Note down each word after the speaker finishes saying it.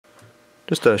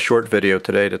Just a short video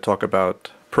today to talk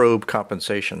about probe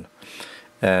compensation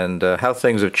and how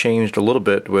things have changed a little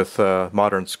bit with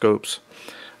modern scopes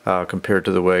compared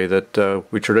to the way that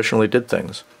we traditionally did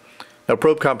things. Now,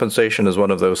 probe compensation is one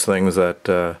of those things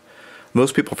that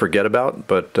most people forget about,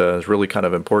 but is really kind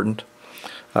of important.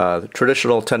 The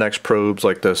traditional 10x probes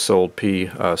like this old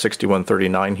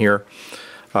P6139 here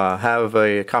have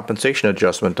a compensation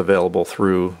adjustment available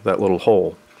through that little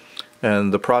hole.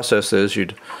 And the process is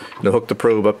you'd hook the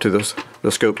probe up to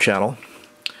the scope channel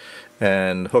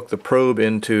and hook the probe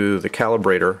into the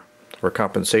calibrator or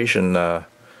compensation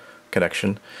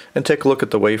connection and take a look at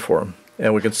the waveform.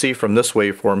 And we can see from this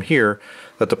waveform here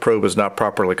that the probe is not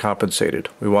properly compensated.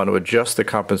 We want to adjust the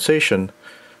compensation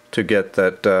to get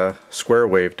that square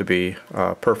wave to be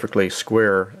perfectly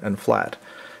square and flat.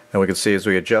 And we can see as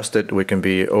we adjust it, we can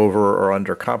be over or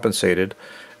under compensated.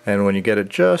 And when you get it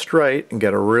just right and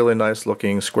get a really nice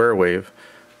looking square wave,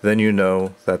 then you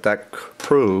know that that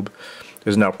probe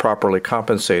is now properly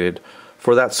compensated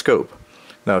for that scope.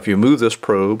 Now if you move this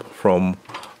probe from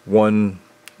one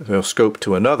scope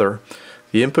to another,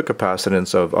 the input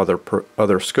capacitance of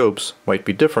other scopes might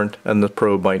be different and the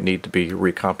probe might need to be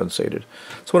recompensated.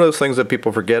 It's one of those things that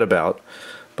people forget about,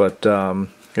 but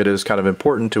it is kind of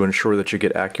important to ensure that you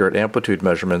get accurate amplitude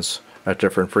measurements at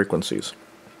different frequencies.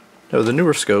 Now, the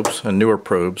newer scopes and newer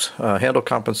probes handle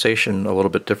compensation a little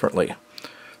bit differently.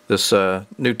 This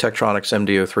new Tektronix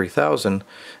MDO3000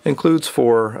 includes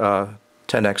 4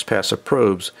 10x passive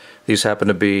probes. These happen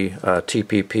to be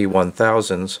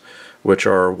TPP1000s, which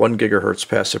are 1 gigahertz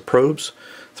passive probes,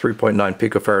 3.9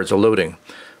 picofarads of loading.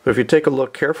 But if you take a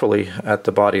look carefully at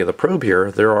the body of the probe here,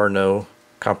 there are no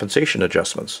compensation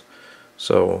adjustments.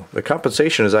 So the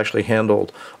compensation is actually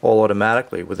handled all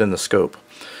automatically within the scope.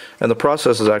 And the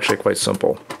process is actually quite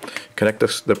simple. Connect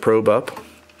the probe up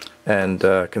and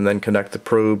can then connect the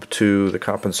probe to the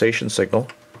compensation signal,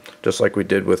 just like we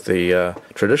did with the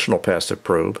traditional passive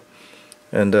probe.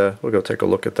 And we'll go take a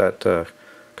look at that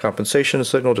compensation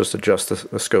signal, just adjust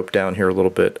the scope down here a little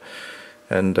bit.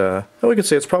 And we can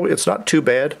see it's not too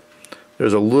bad.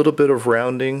 There's a little bit of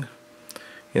rounding,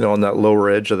 on that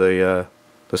lower edge of the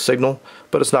signal,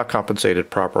 but it's not compensated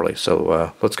properly.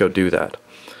 So let's go do that.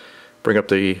 Bring up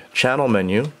the channel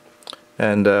menu,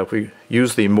 and if we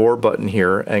use the More button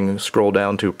here and scroll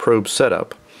down to Probe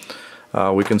Setup,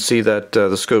 we can see that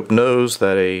the scope knows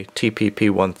that a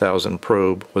TPP1000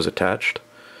 probe was attached.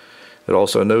 It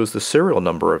also knows the serial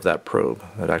number of that probe.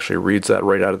 It actually reads that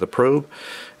right out of the probe,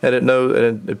 and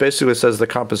it basically says the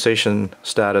compensation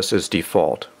status is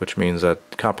default, which means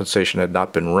that compensation had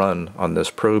not been run on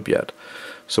this probe yet.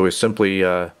 So we simply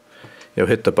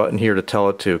hit the button here to tell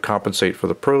it to compensate for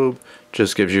the probe.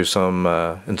 Just gives you some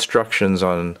instructions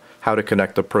on how to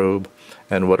connect the probe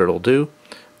and what it'll do,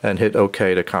 and hit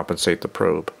OK to compensate the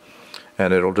probe.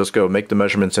 And it'll just go make the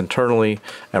measurements internally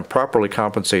and properly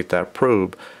compensate that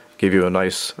probe, give you a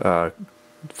nice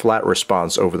flat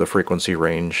response over the frequency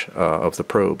range of the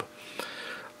probe.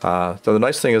 So the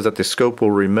nice thing is that the scope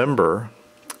will remember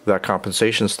that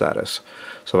compensation status.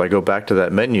 So if I go back to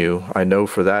that menu, I know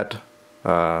for that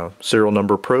serial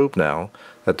number probe now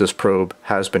that this probe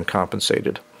has been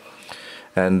compensated.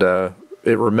 And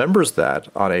it remembers that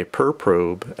on a per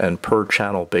probe and per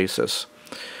channel basis.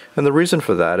 And the reason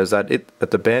for that is that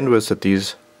at the bandwidths that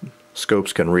these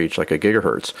scopes can reach, like a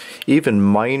gigahertz, even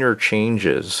minor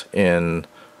changes in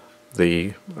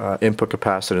the input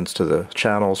capacitance to the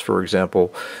channels, for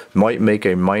example, might make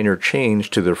a minor change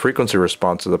to the frequency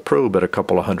response of the probe at a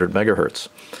couple of hundred megahertz.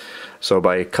 So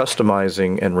by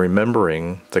customizing and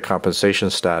remembering the compensation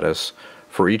status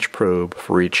for each probe,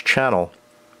 for each channel,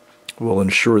 will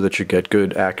ensure that you get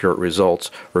good, accurate results,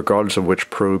 regardless of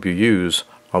which probe you use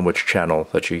on which channel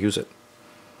that you use it.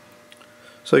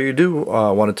 So you do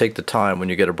want to take the time when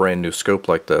you get a brand new scope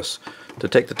like this, to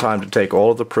take the time to take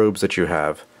all of the probes that you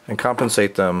have and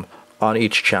compensate them on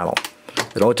each channel.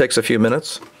 It only takes a few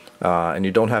minutes, and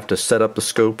you don't have to set up the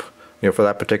scope for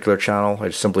that particular channel. I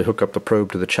just simply hook up the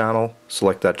probe to the channel,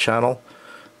 select that channel,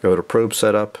 go to Probe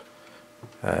Setup,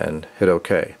 and hit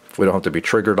OK. We don't have to be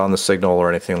triggered on the signal or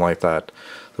anything like that.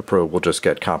 The probe will just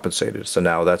get compensated. So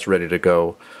now that's ready to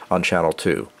go on channel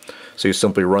 2. So you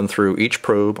simply run through each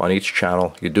probe on each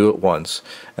channel, you do it once,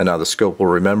 and now the scope will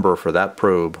remember for that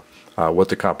probe what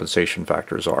the compensation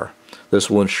factors are. This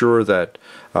will ensure that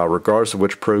regardless of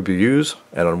which probe you use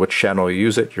and on which channel you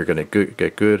use it, you're going to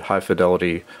get good, high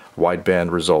fidelity,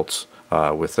 wideband results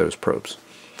with those probes.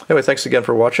 Anyway, thanks again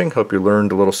for watching. Hope you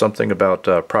learned a little something about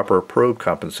proper probe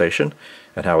compensation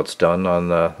and how it's done on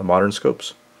the modern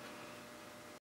scopes.